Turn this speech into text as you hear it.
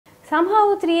somehow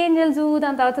 3 Angels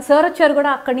దాని తర్వాత sir వచ్చారు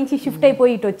కూడా అక్కడి నుంచి షిఫ్ట్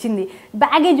అయిపోయి ఇటు వచ్చింది.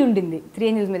 బ్యాగేజ్ ఉండింది 3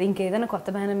 Angels మీద, ఇంకేదైనా కొత్త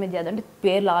బ్యానర్ మీద చేద్దాం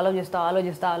పేర్లు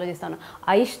ఆలోచిస్తాను.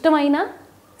 అయిష్టమైన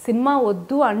సినిమా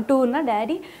వద్దు అంటూ ఉన్న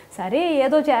డాడీ సరే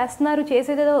ఏదో చేస్తున్నారు,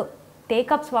 చేసేదేదో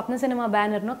టేకప్ స్వప్న సినిమా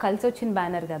బ్యానర్ను కలిసి వచ్చిన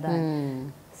బ్యానర్ కదా.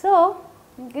 So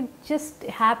it just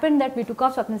happened that we took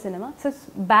off Swapna Cinema. So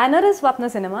banner is Swapna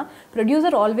Cinema,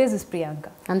 producer always is Priyanka.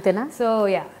 Antena? So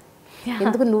yeah.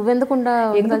 ఎందుకు నువ్వెందుకుండా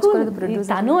ఉండదలుచుకోలేదు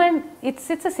ప్రొడ్యూసర్? తను and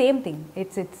it's a same thing.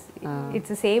 It's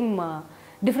the same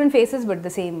different faces but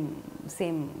the same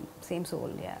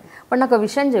soul. Yeah. But నాకు ఒక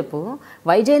విషయం చెప్పు,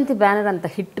 Vyjayanthi banner అంత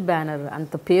hit banner,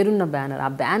 అంత పేరున్న banner, ఆ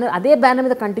బ్యానర్ అదే బ్యానర్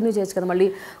మీద కంటిన్యూ చేయొచ్చు కదా, మళ్ళీ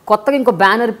కొత్తగా ఇంకో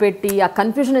బ్యానర్ పెట్టి ఆ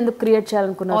కన్ఫ్యూజన్ ఎందుకు క్రియేట్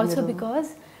చేయాలనుకున్నారు? Also because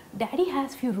Daddy has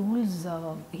few rules.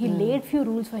 He laid few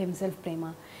rules for himself, Prema.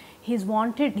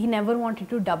 He never wanted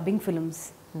to dubbing films.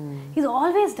 He's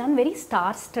always done very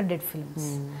star-studded films.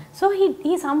 So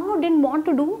he somehow didn't want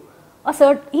to do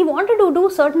he wanted to do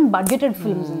certain budgeted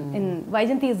films. In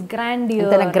Vaijanti is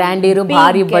grandeur,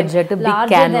 bhari budget, big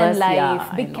canvas, than life,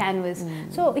 big canvas.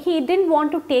 So he didn't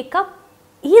want to take up.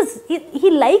 He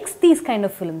likes these kind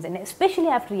of films, and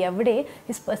especially after Everyday,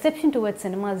 his perception towards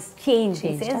cinema has changed.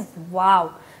 He says, "Wow,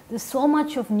 there's so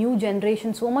much of new generation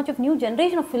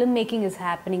of filmmaking is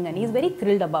happening," and he's very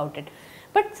thrilled about it.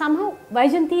 But somehow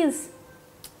Vaijanti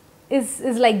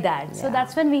is like that. So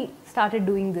that's when we started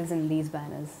doing this in these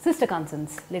banners, sister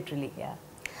concerns, literally. Yeah.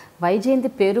 Vyjayanthi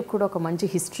పేరు కూడా ఒక మంచి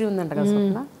history ఉందంట కదా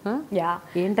స్వప్న? Yeah.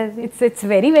 ఏంటది? It's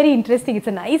very interesting. It's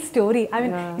a nice story. I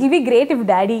mean, it'll be great if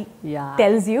Daddy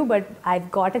tells you, but I've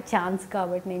got a chance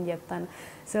kabatti nenu cheptanu.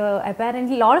 So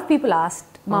apparently a lot of people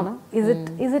asked, Mom,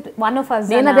 is it one of us?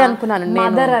 Nenu ade anukunnanu,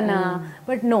 mother ana.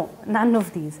 But no, none of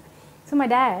these. So my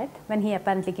dad, when he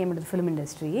apparently came into the film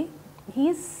industry,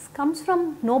 comes from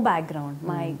no background.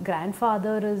 My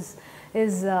grandfather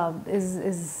is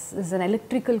an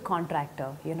electrical contractor,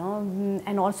 you know,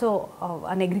 and also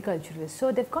an agriculturist. So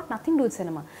they've got nothing to do with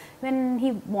cinema. When he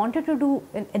wanted to do,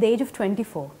 at the age of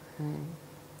 24,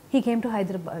 he came to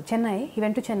Chennai. He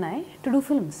went to Chennai to do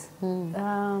films.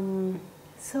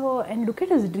 So, and look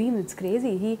at his dream. It's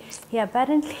crazy. He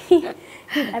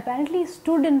apparently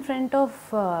stood in front of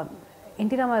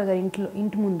NT Ramarao గారి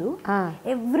ఇంటి ముందు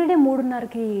everyday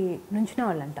 3:30కి నుంచునే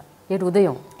వాళ్ళంట.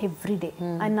 ఉదయం everyday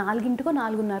ఆయన 4ంటికో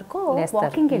 4:30కో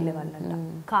వాకింగ్కి వెళ్ళేవాళ్ళంట.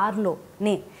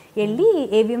 కార్లోనే వెళ్ళి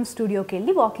AVM స్టూడియోకి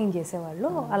వెళ్ళి walking చేసేవాళ్ళు.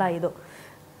 అలా ఏదో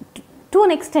టు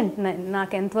అన్ ఎక్స్టెంట్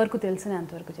నాకు ఎంతవరకు తెలుసు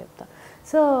అంతవరకు చెప్తా.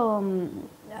 సో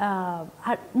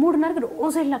 3:30కి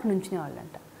రోజు వెళ్ళి అక్కడ నుంచునే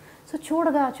వాళ్ళంట. సో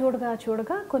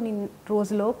చూడగా కొన్ని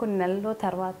రోజులో కొన్ని నెలల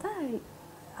తర్వాత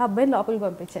ఆ అబ్బాయిని లోపలికి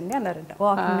పంపించండి అన్నారంట.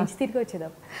 వాకింగ్ నుంచి తిరిగి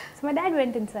వచ్చేటప్పుడు. So my dad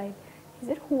went in side. He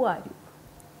said, who are you?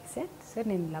 He said, sir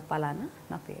నేను ఇలా పలానా,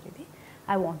 నా పేరు ఇది,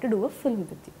 I want to do a film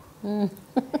with you.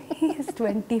 He is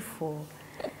 24.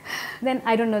 Then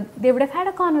I don't know, they would have had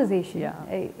a conversation.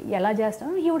 ఎలా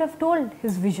చేస్తాను? He would have told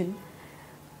his vision.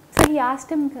 So he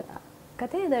asked him,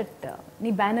 కతే that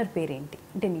నీ banner పేరేంటి,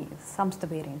 అంటే నీ సంస్థ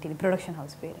పేరేంటి, నీ production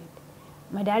house పేరేంటి?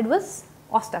 My dad was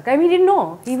awestruck. I mean, he didn't know.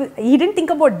 He didn't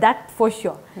think about that for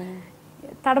sure.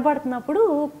 తడబడుతున్నప్పుడు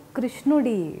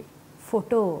కృష్ణుడి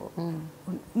ఫోటో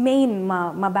మెయిన్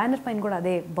మా బ్యానర్ పైన కూడా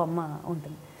అదే బొమ్మ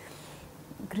ఉంటుంది.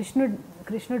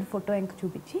 కృష్ణుడి ఫోటో ఇంకా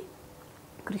చూపించి,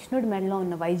 కృష్ణుడి మెడలో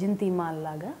ఉన్న వైజయంతి మాల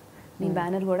లాగా నీ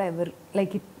బ్యానర్ కూడా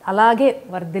లైక్ ఇట్ అలాగే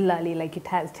వర్దిల్లాలి, like it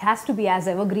has to be as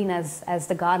ever green as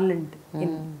the garland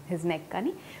in his neck.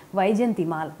 కానీ వైజయంతి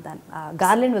మాల, దాని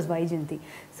garland was Vyjayanthi.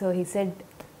 So he said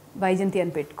Vyjayanthi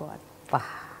అని పెట్టుకోవాలి.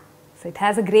 So it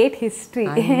has a great history.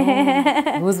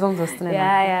 Goosebumps వస్తున్నాయి.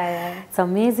 Yeah. It's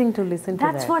amazing to listen to that.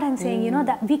 That's what I'm saying, you know,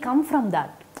 that we come from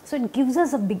that. So it gives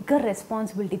us a bigger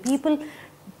responsibility. People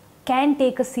can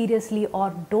take us seriously or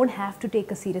don't have to take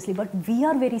us seriously, but we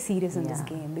are very serious in this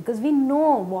game because we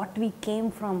know what we came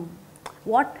from,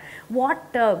 what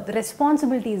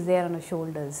responsibility is there on our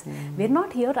shoulders. We're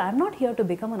not here, I'm not here to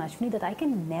become an Ashwini Dutt. I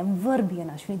can never be an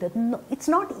Ashwini Dutt. No, it's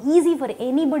not easy for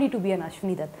anybody to be an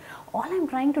Ashwini Dutt. All I'm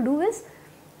trying to do is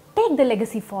take the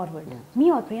legacy forward. Me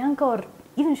or Priyanka or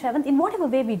even Shavant, in whatever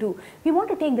way we do, we want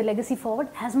to take the legacy forward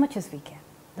as much as we can.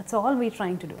 That's all we're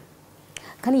trying to do.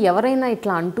 కానీ ఎవరైనా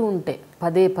ఇట్లా అంటూ ఉంటే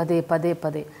పదే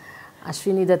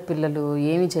అశ్విని దత్ పిల్లలు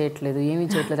ఏమీ చేయట్లేదు,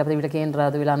 లేకపోతే వీళ్ళకి ఏం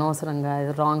రాదు, వీళ్ళు అనవసరంగా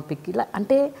రాంగ్ పిక్, ఇలా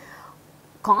అంటే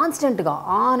కాన్స్టెంట్గా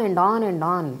on and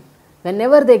on when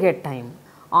ever they get time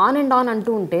on and on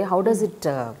అంటూ ఉంటే how does it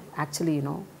actually you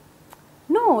know?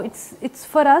 No, it's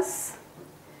for us,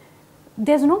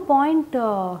 there's no point.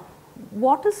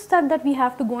 What is that we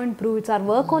have to go and prove? It's our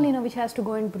work only, which has to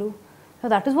go and prove. So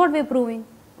that is what we're proving.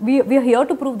 We are here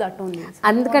to prove that only.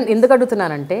 అందుకని ఎందుకు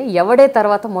అడుగుతున్నానంటే ఎవడే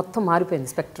తర్వాత మొత్తం మారిపోయింది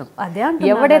spectrum. అదే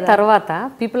ఎవడే తర్వాత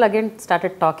people again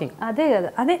started talking. అదే కదా,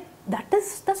 అదే that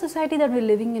is the society that we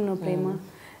living in. ప్రేమ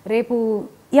రేపు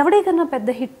ఎవడే కన్నా పెద్ద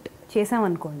హిట్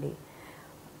చేసామనుకోండి,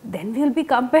 then we'll be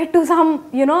compared to some,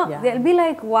 they'll be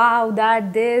like, wow, that,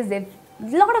 this, that,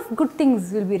 lot of good things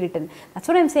will be written. That's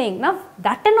what I'm saying. Now,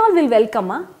 that and all will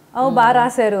welcome, బాగా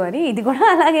రాశారు అని. ఇది కూడా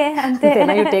అలాగే అంతే.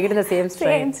 You take it in the same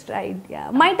stride. Same stride, yeah.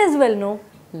 Might as well, no?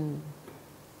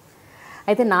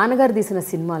 అయితే నాన్నగారు తీసిన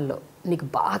సినిమాల్లో నీకు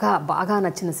బాగా బాగా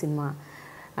నచ్చిన సినిమా,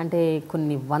 అంటే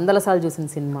కొన్ని వందల సార్లు చూసిన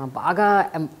సినిమా, బాగా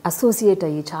అసోసియేట్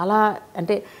అయ్యి చాలా,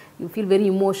 అంటే you feel very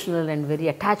emotional and very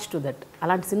attach to that,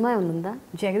 అలాంటి సినిమా ఏమైనా ఉందా?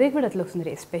 జగదేకుడు అట్లా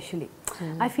వస్తుంది especially.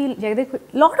 I feel జగదేకుడు,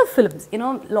 lot of films,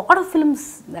 lot of films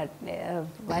that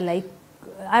I like.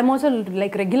 I'm also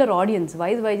like regular audience. Why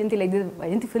is Vaijayanti like this?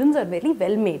 Vaijayanti films are very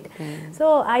well made. So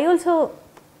I also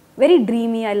very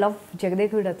dreamy. I love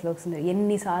Jagdevi Dattalo Sundari.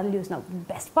 Enni saarlu chusna.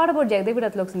 Best part about Jagdevi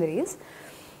Dattalo Sundari is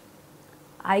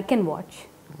I can watch.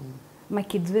 My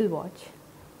kids will watch.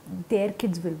 Their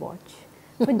kids will watch.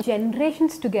 For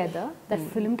generations together, that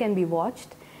film can be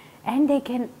watched and they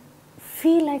can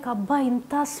feel like abba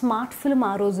inta smart film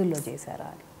aa rozullo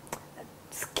chesara.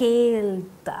 Scale,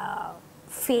 the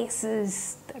faces,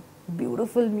 the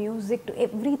beautiful music, to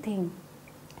everything.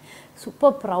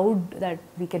 Super proud that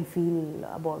we can feel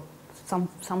about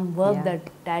some work that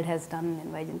dad has done in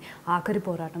Vaijayanti. Akari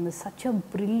Poratam is such a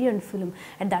brilliant film.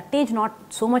 At that age, not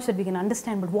so much that we can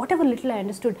understand, but whatever little I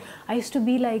understood, I used to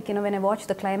be like, when I watched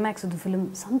the climax of the film,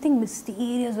 something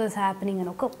mysterious was happening, and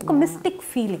a mystic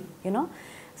feeling,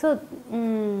 So,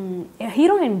 a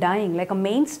heroine dying, like a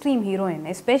mainstream heroine,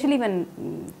 especially when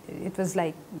it was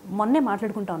like, monne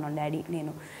maatladukunta unnan daddy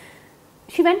nenu.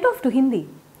 She went off to Hindi.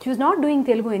 She was not doing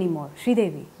Telugu anymore,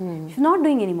 Sridevi. She was not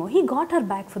doing anymore. He got her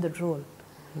back for that role.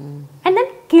 And then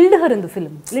killed her in the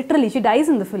film. Literally, she dies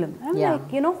in the film. I'm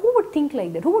like, who would think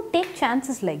like that? Who would take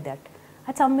chances like that?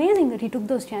 That's amazing that he took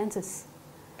those chances.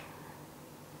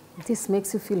 This makes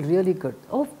you feel really good.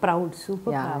 Oh, proud,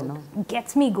 super proud.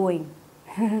 Gets me going.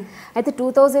 అయితే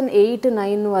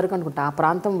 2008-9 వరకు అనుకుంటా, ఆ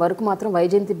ప్రాంతం వరకు మాత్రం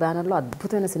వైజయంతి బ్యానర్లో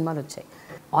అద్భుతమైన సినిమాలు వచ్చాయి.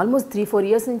 ఆల్మోస్ట్ 3-4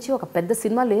 years నుంచి ఒక పెద్ద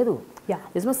సినిమా లేదు.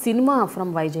 There's no cinema from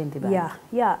Vaijayanti banner.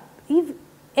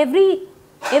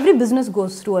 Every business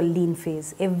goes through a lean phase.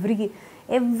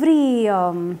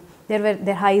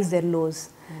 Their highs, their lows.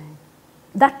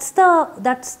 That's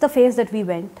the phase that we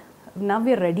went. Now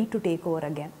we are ready to take over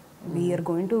again. We are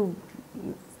going to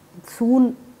soon.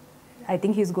 I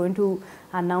think he's going to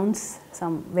announce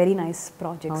some very nice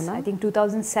projects. I think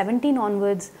 2017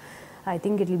 onwards, I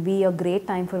think it will be a great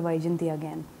time for Vaijayanti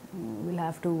again.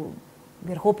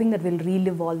 We're hoping that we'll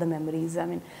relive all the memories. I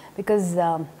mean, because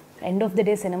end of the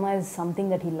day, cinema is something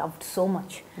that he loved so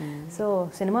much. So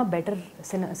cinema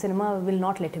will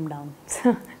not let him down.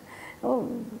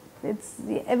 It's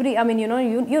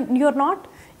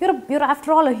you're after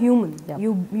all a human.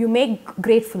 You make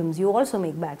great films, you also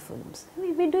make bad films.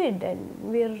 We do it, and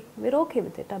we're okay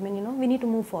with it. We need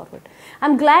to move forward.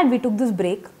 I'm glad we took this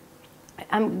break.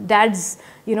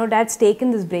 Dad's taken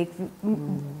this break.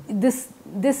 This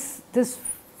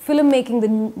filmmaking,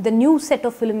 the new set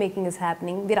of filmmaking is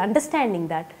happening. We're understanding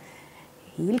that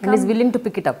he'll come. And he's willing to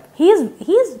pick it up. He's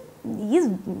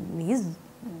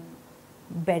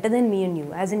better than me and you.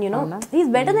 As in, he's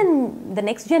better than the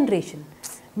next generation.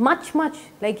 Much.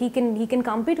 Like he can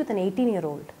compete with an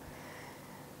 18-year-old.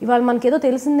 ఇవాళ మనకేదో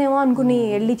తెలిసిందేమో అనుకుని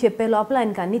వెళ్ళి చెప్పే లోపల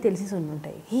ఆయనకి అన్నీ తెలిసి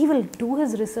ఉంటాయి. He will do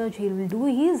his research.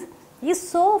 He's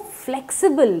so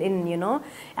flexible in,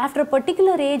 after a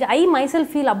particular age, I myself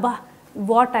feel,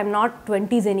 I'm not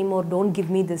 20s anymore, don't give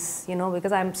me this,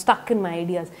 because I'm stuck in my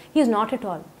ideas. He's not at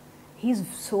all. He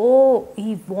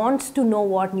wants to know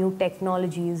what new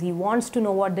technology is. He wants to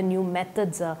know what the new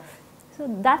methods are. So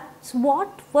that's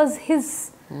what was his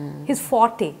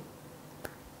forte,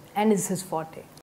 and is his forte.